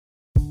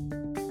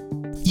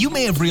You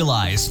may have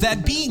realized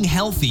that being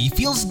healthy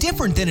feels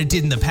different than it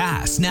did in the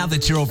past now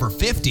that you're over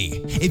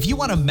 50. If you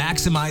want to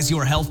maximize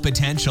your health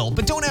potential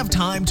but don't have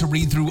time to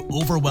read through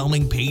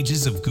overwhelming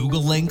pages of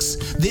Google links,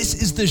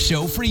 this is the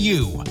show for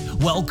you.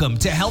 Welcome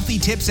to Healthy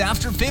Tips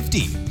After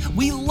 50.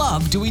 We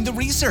love doing the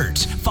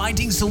research,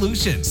 finding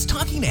solutions,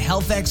 talking to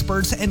health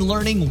experts, and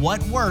learning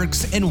what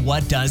works and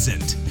what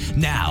doesn't.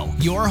 Now,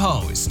 your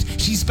host.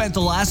 She spent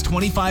the last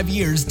 25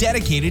 years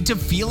dedicated to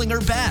feeling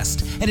her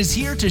best and is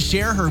here to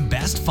share her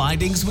best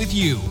findings with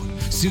you.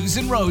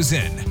 Susan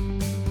Rosen.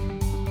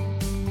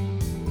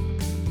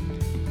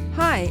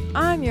 Hi,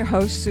 I'm your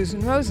host, Susan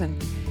Rosen.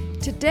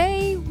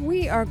 Today,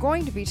 we are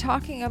going to be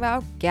talking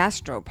about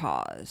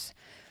gastropause.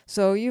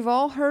 So you've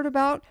all heard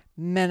about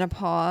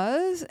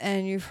menopause,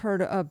 and you've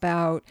heard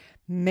about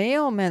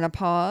male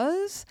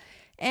menopause,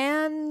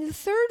 and the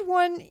third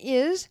one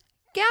is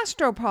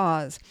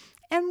gastropause.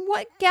 And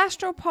what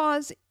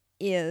gastropause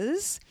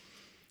is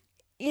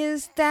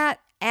that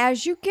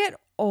as you get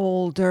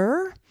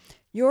older,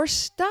 your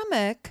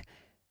stomach,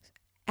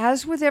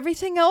 as with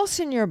everything else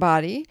in your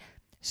body,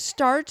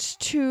 starts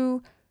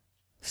to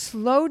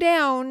slow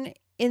down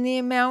in the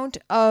amount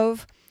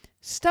of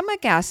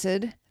stomach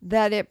acid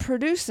that it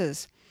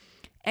produces.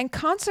 And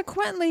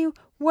consequently,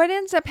 what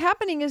ends up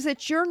happening is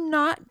that you're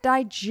not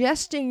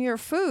digesting your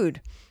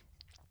food.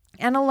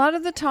 And a lot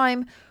of the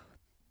time,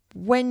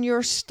 when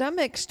your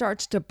stomach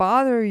starts to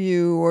bother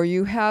you, or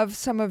you have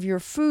some of your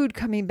food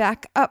coming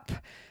back up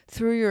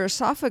through your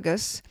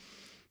esophagus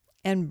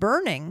and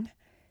burning,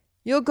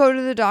 you'll go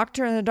to the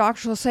doctor and the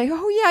doctor will say,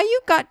 oh yeah, you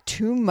got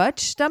too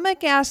much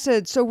stomach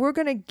acid, so we're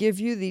going to give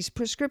you these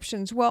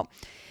prescriptions. Well,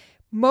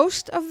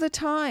 most of the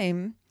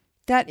time,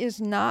 that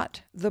is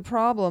not the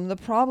problem. The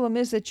problem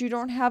is that you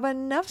don't have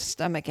enough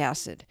stomach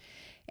acid.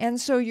 And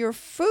so your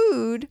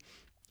food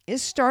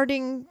is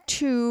starting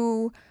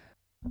to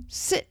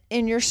sit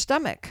in your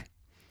stomach,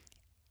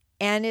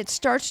 and it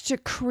starts to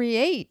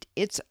create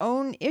its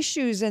own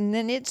issues, and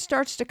then it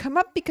starts to come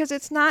up because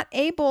it's not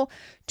able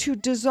to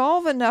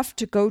dissolve enough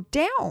to go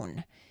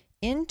down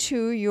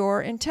into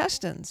your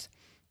intestines.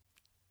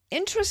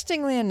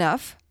 Interestingly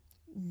enough,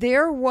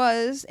 there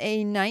was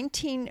a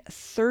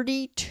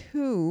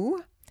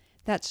 1932,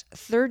 that's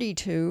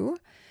 32,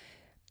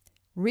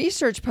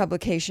 research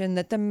publication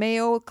that the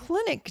Mayo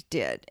Clinic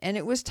did, and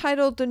it was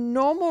titled The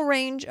Normal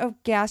Range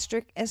of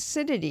Gastric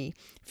Acidity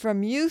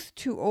from Youth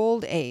to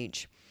Old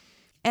Age.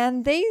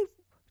 And they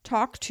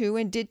talked to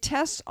and did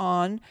tests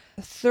on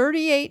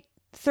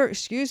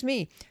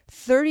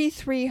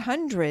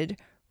 3,300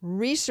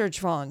 research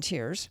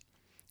volunteers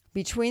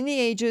between the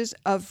ages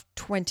of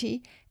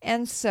 20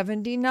 and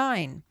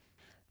 79.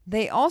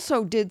 They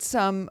also did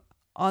some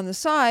on the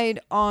side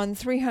on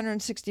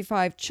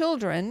 365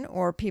 children,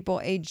 or people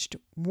aged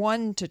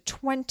 1 to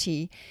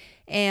 20,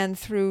 and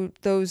threw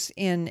those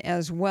in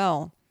as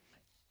well.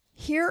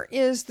 Here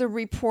is the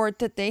report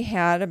that they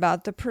had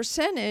about the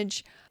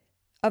percentage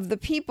of the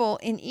people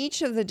in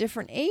each of the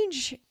different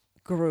age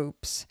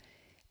groups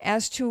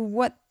as to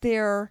what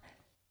their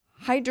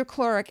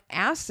hydrochloric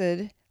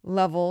acid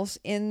levels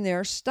in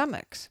their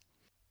stomachs.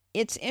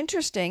 It's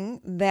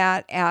interesting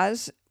that,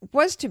 as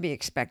was to be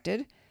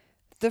expected,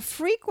 the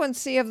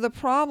frequency of the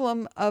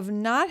problem of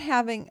not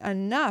having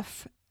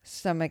enough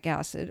stomach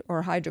acid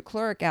or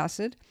hydrochloric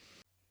acid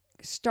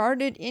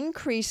started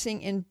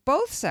increasing in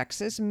both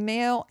sexes,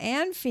 male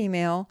and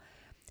female,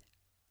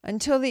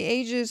 until the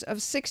ages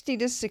of 60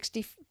 to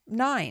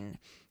 69.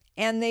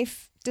 And they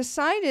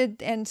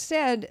decided and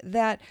said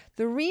that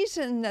the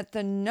reason that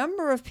the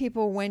number of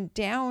people went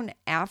down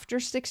after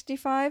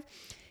 65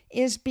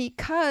 is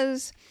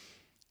because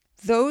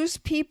those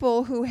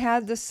people who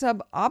had the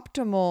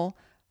suboptimal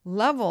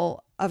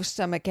level of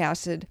stomach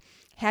acid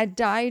had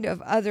died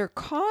of other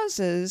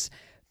causes,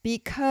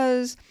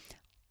 because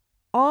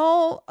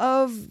all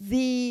of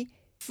the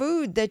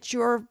food that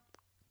your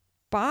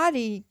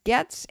body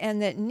gets and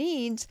that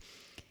needs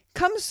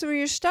comes through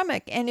your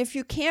stomach. And if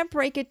you can't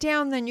break it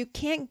down, then you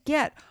can't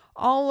get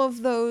all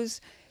of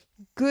those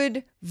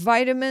good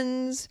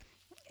vitamins,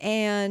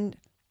 and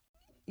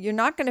you're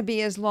not going to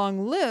be as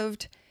long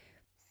lived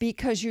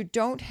because you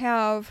don't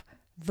have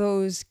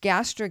those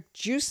gastric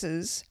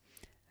juices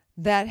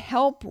that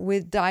help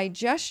with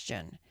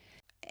digestion.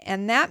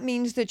 And that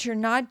means that you're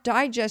not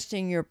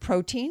digesting your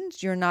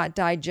proteins, you're not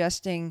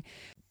digesting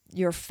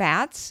your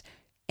fats,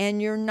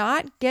 and you're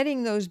not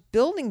getting those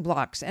building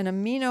blocks and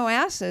amino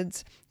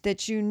acids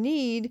that you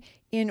need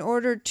in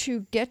order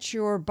to get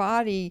your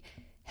body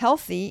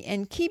healthy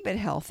and keep it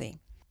healthy.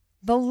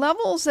 The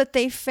levels that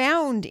they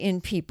found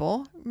in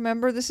people,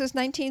 remember this is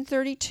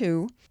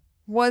 1932,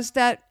 was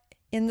that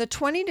in the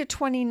 20 to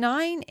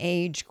 29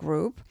 age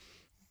group,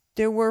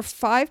 there were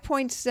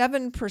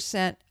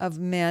 5.7% of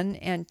men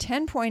and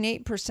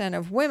 10.8%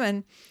 of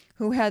women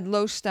who had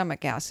low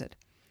stomach acid.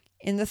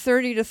 In the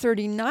 30 to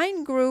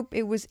 39 group,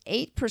 it was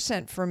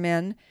 8% for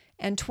men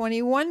and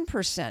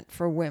 21%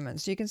 for women.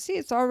 So you can see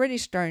it's already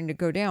starting to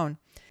go down.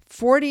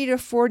 40 to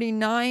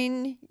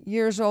 49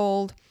 years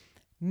old,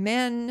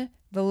 men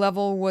the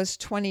level was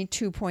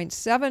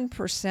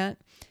 22.7%,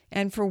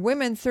 and for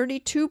women,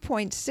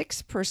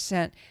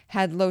 32.6%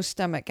 had low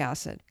stomach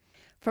acid.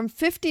 From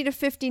 50 to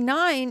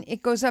 59,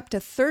 it goes up to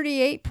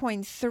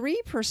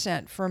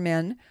 38.3% for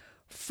men,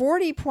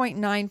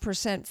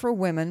 40.9% for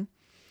women,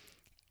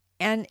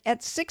 and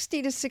at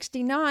 60 to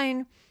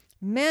 69,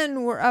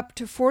 men were up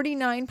to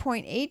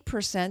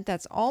 49.8%,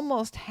 that's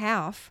almost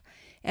half,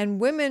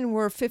 and women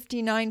were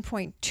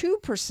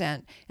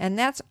 59.2%, and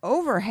that's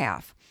over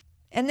half.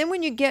 And then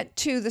when you get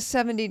to the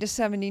 70 to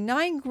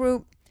 79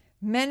 group,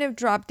 men have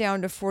dropped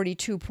down to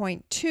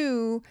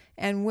 42.2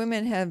 and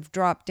women have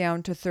dropped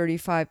down to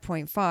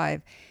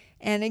 35.5.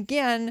 And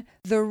again,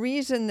 the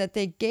reason that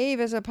they gave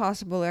as a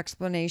possible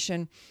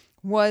explanation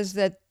was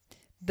that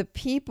the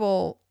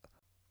people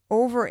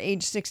over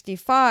age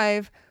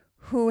 65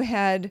 who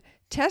had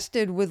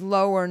tested with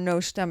low or no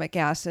stomach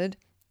acid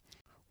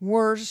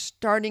were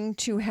starting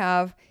to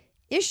have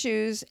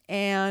issues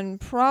and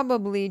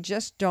probably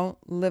just don't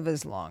live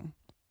as long.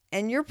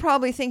 And you're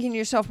probably thinking to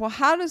yourself, well,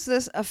 how does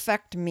this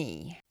affect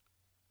me?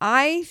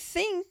 I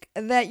think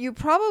that you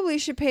probably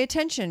should pay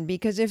attention,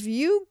 because if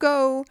you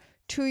go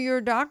to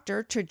your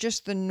doctor, to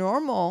just the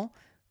normal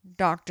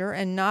doctor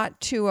and not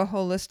to a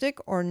holistic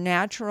or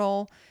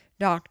natural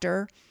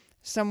doctor,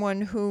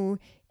 someone who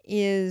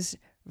is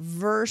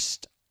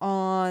versed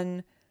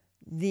on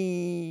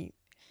the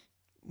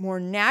more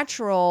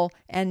natural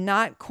and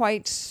not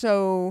quite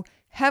so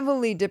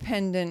heavily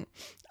dependent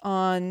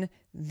on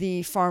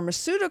the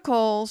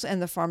pharmaceuticals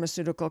and the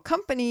pharmaceutical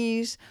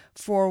companies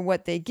for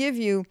what they give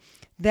you,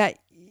 that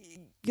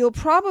you'll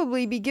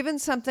probably be given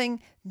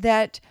something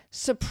that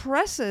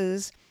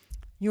suppresses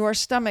your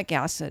stomach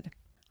acid.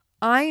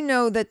 I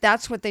know that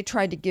that's what they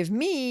tried to give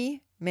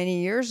me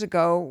many years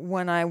ago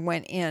when I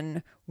went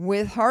in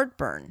with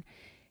heartburn.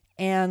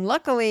 And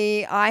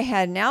luckily, I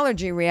had an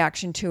allergy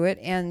reaction to it,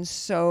 and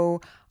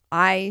so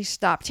I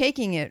stopped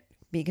taking it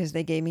because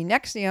they gave me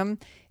Nexium.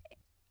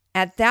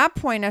 At that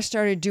point, I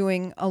started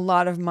doing a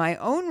lot of my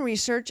own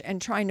research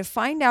and trying to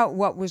find out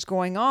what was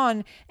going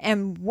on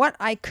and what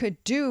I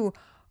could do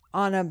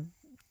on a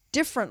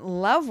different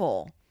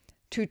level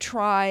to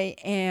try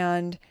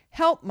and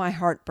help my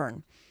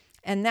heartburn.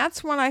 And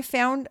that's when I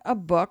found a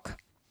book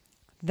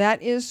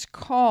that is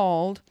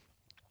called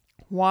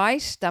Why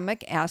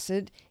Stomach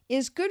Acid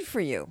is Good for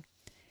You.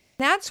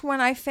 That's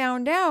when I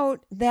found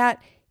out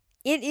that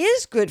it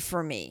is good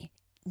for me,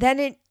 that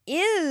it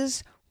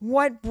is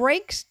what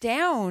breaks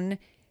down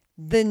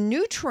the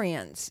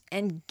nutrients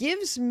and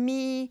gives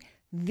me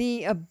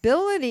the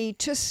ability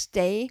to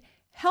stay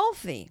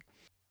healthy.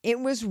 It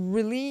was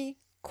really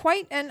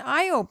quite an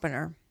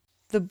eye-opener.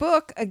 The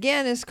book,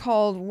 again, is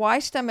called Why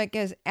Stomach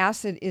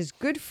Acid is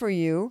Good for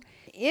You.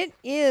 It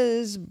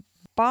is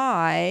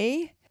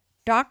by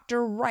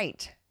Dr.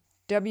 Wright,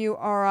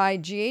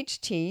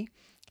 W-R-I-G-H-T,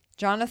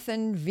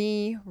 Jonathan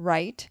V.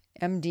 Wright,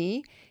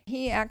 MD.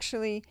 He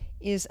actually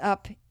is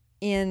up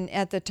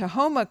at the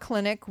Tahoma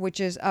Clinic, which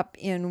is up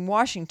in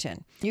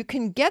Washington. You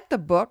can get the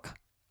book.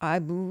 I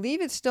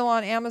believe it's still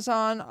on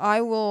Amazon.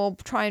 I will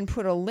try and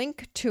put a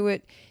link to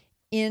it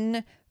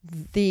in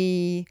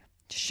the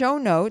show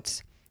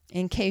notes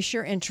in case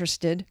you're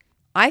interested.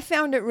 I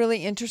found it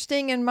really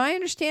interesting, and my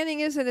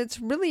understanding is that it's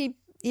really,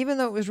 even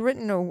though it was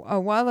written a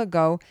while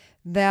ago,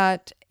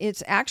 that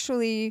it's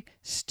actually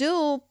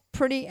still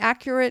pretty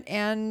accurate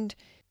and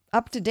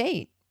up to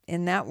date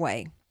in that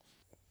way.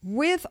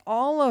 With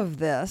all of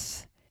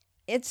this,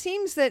 it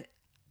seems that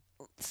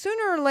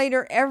sooner or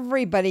later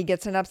everybody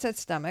gets an upset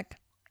stomach,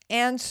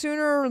 and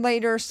sooner or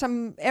later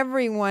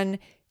everyone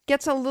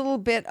gets a little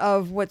bit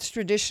of what's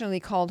traditionally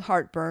called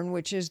heartburn,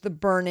 which is the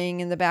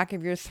burning in the back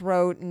of your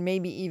throat and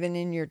maybe even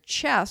in your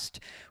chest,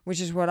 which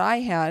is what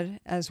I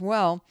had as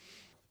well.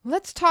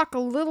 Let's talk a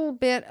little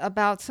bit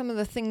about some of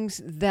the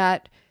things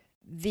that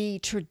the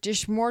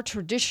more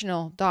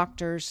traditional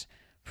doctors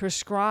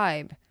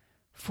prescribe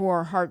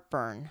for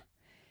heartburn.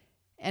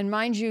 And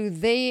mind you,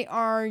 they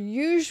are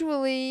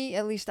usually,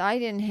 at least I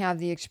didn't have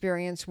the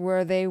experience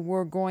where they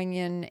were going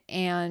in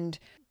and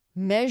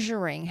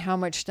measuring how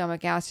much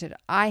stomach acid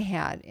I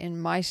had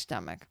in my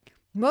stomach.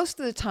 Most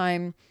of the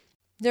time,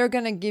 they're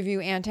going to give you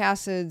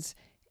antacids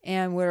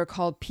and what are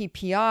called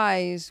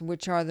PPIs,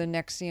 which are the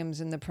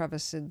Nexiums and the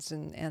Prevacid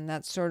and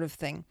that sort of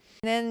thing.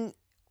 And then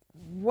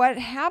what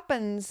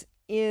happens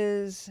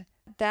is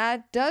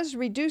that does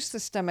reduce the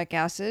stomach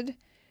acid,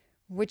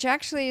 which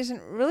actually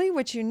isn't really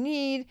what you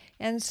need.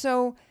 And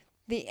so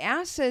the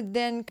acid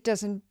then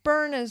doesn't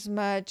burn as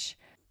much.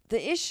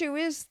 The issue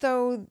is,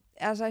 though,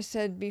 as I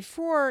said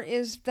before,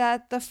 is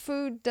that the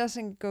food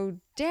doesn't go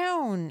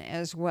down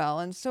as well.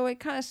 And so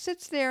it kind of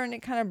sits there and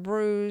it kind of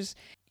brews.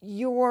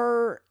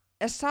 Your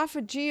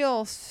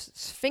esophageal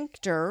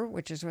sphincter,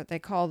 which is what they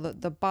call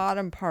the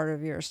bottom part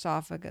of your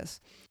esophagus,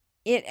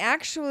 it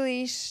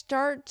actually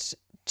starts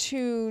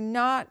to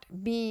not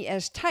be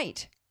as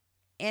tight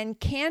and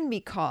can be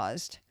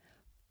caused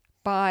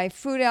by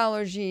food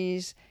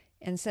allergies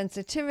and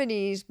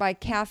sensitivities by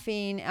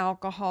caffeine,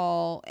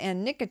 alcohol,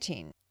 and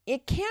nicotine.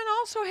 It can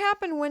also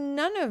happen when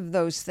none of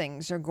those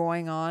things are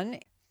going on,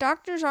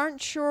 doctors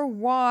aren't sure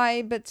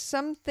why, but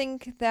some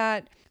think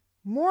that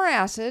more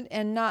acid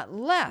and not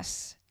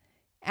less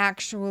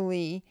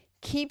actually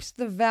keeps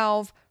the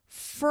valve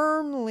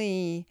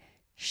firmly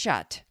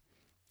shut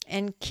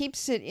and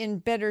keeps it in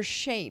better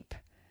shape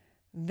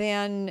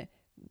than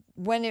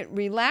when it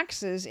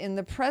relaxes in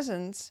the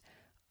presence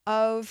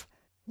of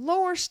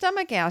lower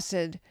stomach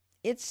acid.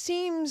 It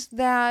seems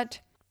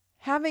that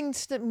having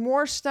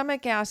more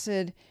stomach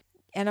acid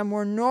and a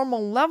more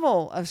normal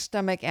level of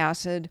stomach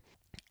acid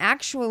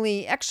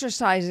actually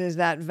exercises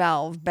that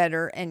valve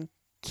better and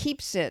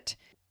keeps it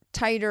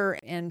tighter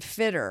and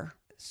fitter.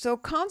 So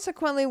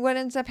consequently, what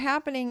ends up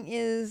happening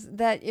is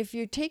that if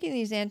you're taking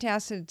these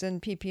antacids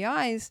and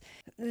PPIs,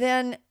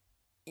 then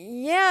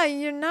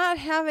you're not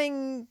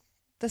having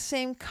the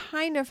same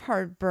kind of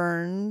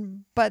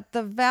heartburn, but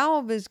the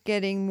valve is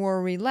getting more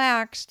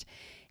relaxed.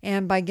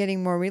 And by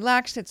getting more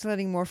relaxed, it's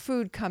letting more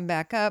food come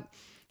back up.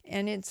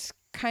 And it's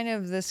kind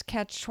of this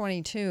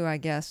catch-22, I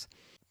guess.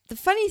 The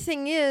funny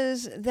thing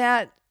is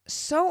that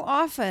so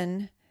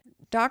often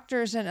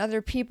doctors and other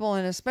people,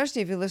 and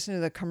especially if you listen to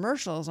the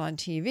commercials on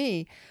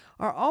TV,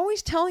 are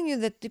always telling you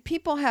that the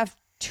people have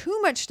too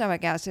much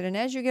stomach acid. And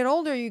as you get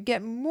older, you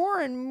get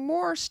more and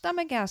more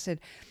stomach acid.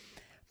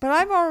 But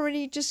I've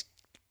already just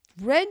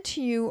read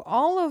to you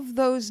all of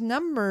those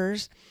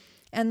numbers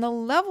and the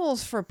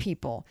levels for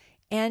people.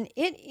 And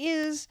it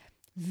is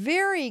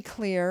very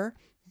clear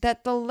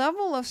that the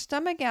level of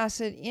stomach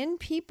acid in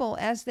people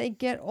as they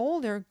get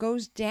older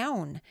goes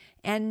down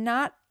and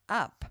not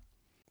up.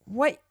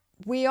 What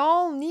we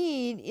all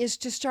need is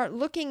to start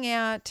looking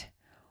at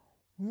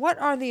what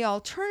are the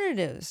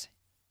alternatives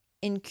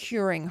in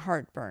curing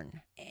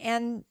heartburn.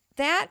 And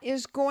that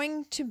is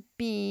going to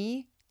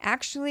be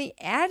actually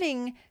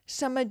adding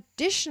some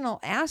additional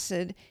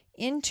acid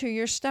into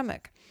your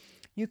stomach.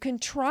 You can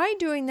try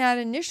doing that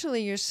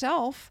initially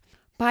yourself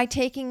by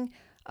taking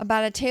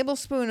about a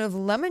tablespoon of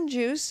lemon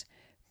juice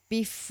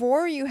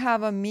before you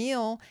have a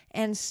meal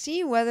and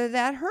see whether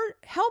that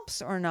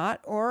helps or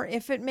not, or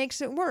if it makes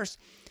it worse.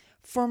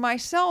 For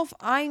myself,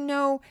 I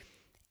know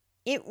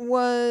it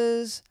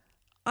was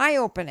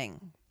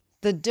eye-opening,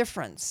 the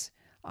difference.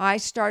 I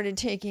started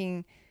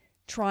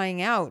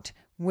trying out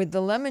with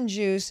the lemon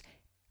juice,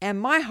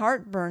 and my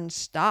heartburn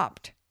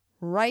stopped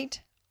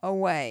right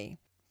away.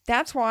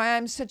 That's why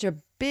I'm such a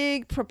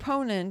big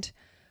proponent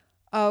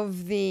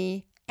of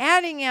the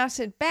adding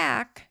acid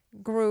back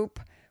group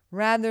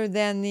rather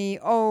than the,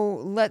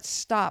 let's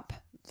stop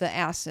the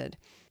acid.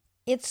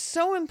 It's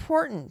so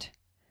important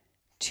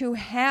to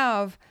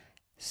have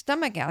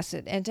stomach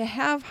acid and to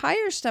have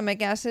higher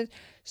stomach acid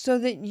so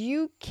that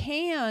you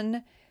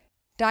can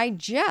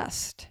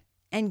digest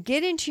and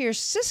get into your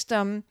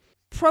system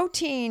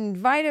protein,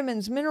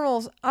 vitamins,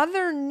 minerals,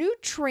 other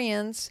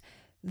nutrients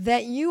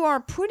that you are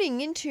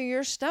putting into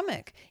your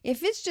stomach.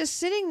 If it's just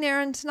sitting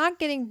there and it's not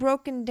getting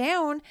broken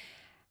down,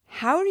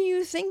 how do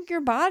you think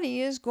your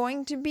body is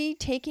going to be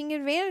taking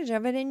advantage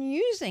of it and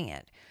using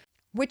it?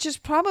 Which is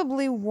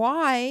probably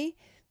why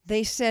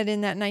they said in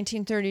that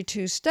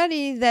 1932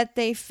 study that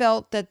they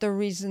felt that the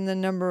reason the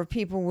number of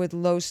people with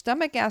low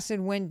stomach acid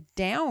went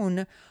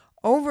down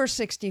over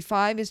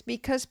 65 is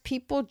because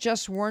people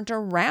just weren't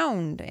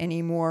around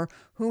anymore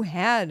who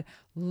had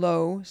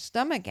low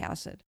stomach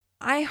acid.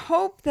 I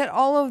hope that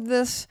all of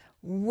this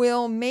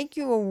will make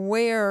you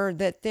aware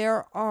that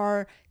there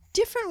are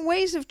different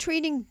ways of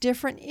treating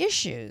different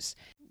issues.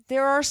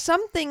 There are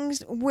some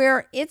things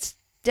where it's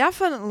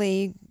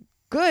definitely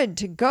good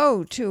to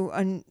go to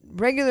a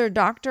regular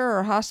doctor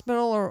or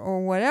hospital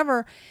or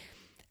whatever,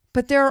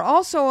 but there are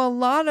also a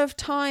lot of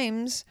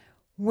times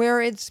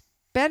where it's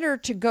better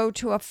to go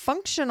to a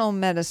functional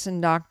medicine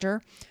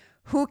doctor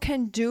who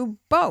can do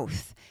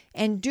both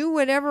and do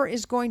whatever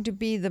is going to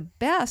be the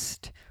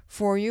best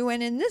for you.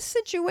 And in this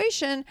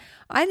situation,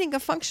 I think a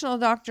functional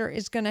doctor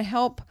is going to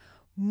help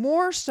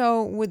more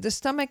so with the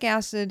stomach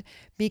acid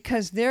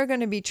because they're going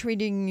to be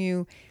treating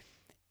you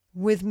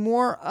with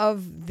more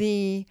of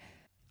the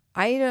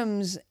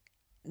items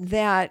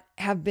that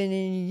have been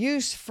in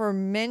use for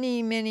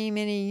many, many,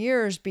 many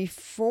years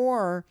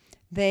before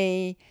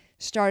they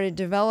started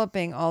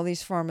developing all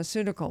these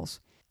pharmaceuticals.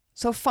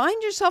 So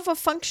find yourself a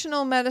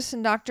functional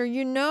medicine doctor.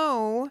 You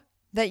know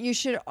that you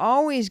should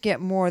always get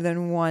more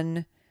than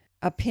one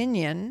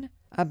opinion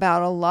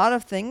about a lot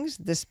of things,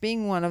 this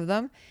being one of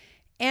them.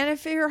 And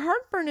if your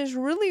heartburn is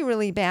really,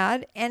 really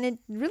bad and it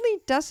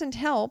really doesn't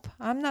help,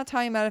 I'm not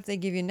talking about if they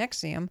give you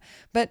Nexium,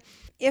 but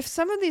if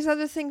some of these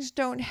other things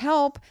don't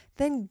help,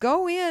 then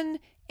go in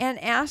and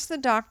ask the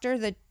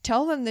doctor,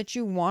 tell them that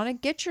you want to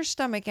get your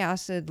stomach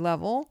acid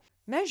level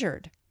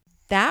measured.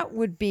 That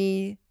would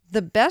be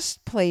the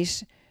best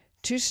place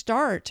to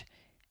start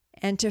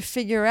and to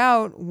figure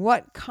out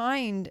what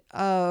kind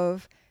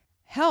of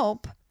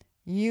help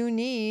you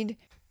need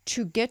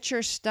to get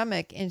your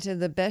stomach into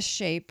the best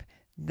shape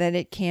that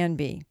it can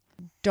be.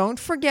 Don't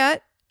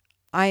forget,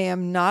 I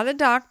am not a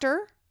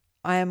doctor.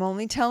 I am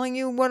only telling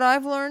you what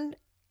I've learned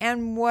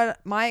and what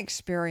my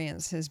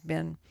experience has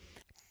been.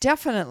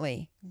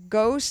 Definitely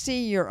go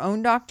see your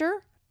own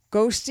doctor.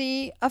 Go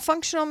see a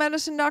functional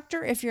medicine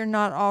doctor if you're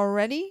not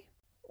already,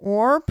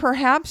 or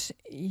perhaps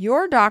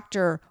your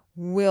doctor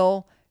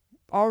will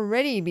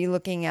already be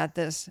looking at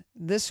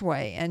this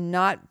way and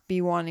not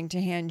be wanting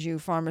to hand you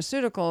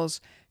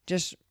pharmaceuticals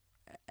just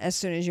as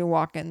soon as you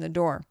walk in the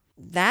door.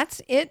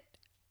 That's it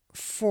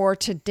for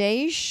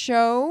today's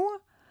show.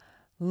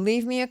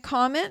 Leave me a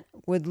comment.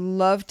 Would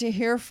love to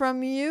hear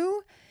from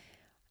you.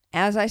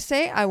 As I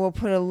say, I will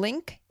put a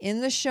link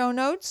in the show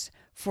notes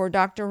for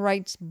Dr.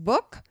 Wright's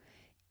book.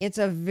 It's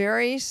a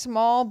very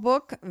small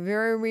book,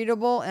 very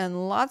readable,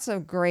 and lots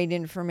of great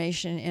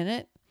information in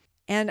it.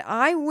 And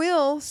I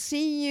will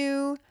see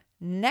you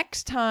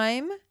next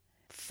time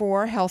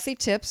for Healthy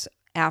Tips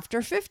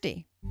After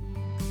 50.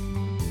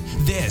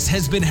 This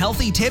has been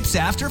Healthy Tips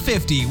After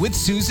 50 with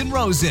Susan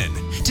Rosen.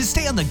 To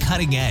stay on the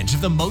cutting edge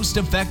of the most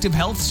effective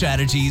health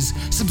strategies,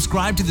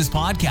 subscribe to this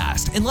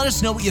podcast and let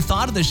us know what you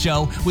thought of the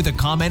show with a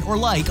comment or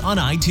like on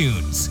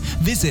iTunes.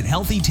 Visit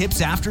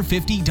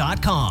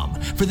healthytipsafter50.com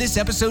for this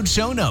episode's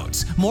show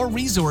notes, more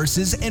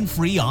resources, and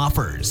free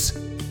offers.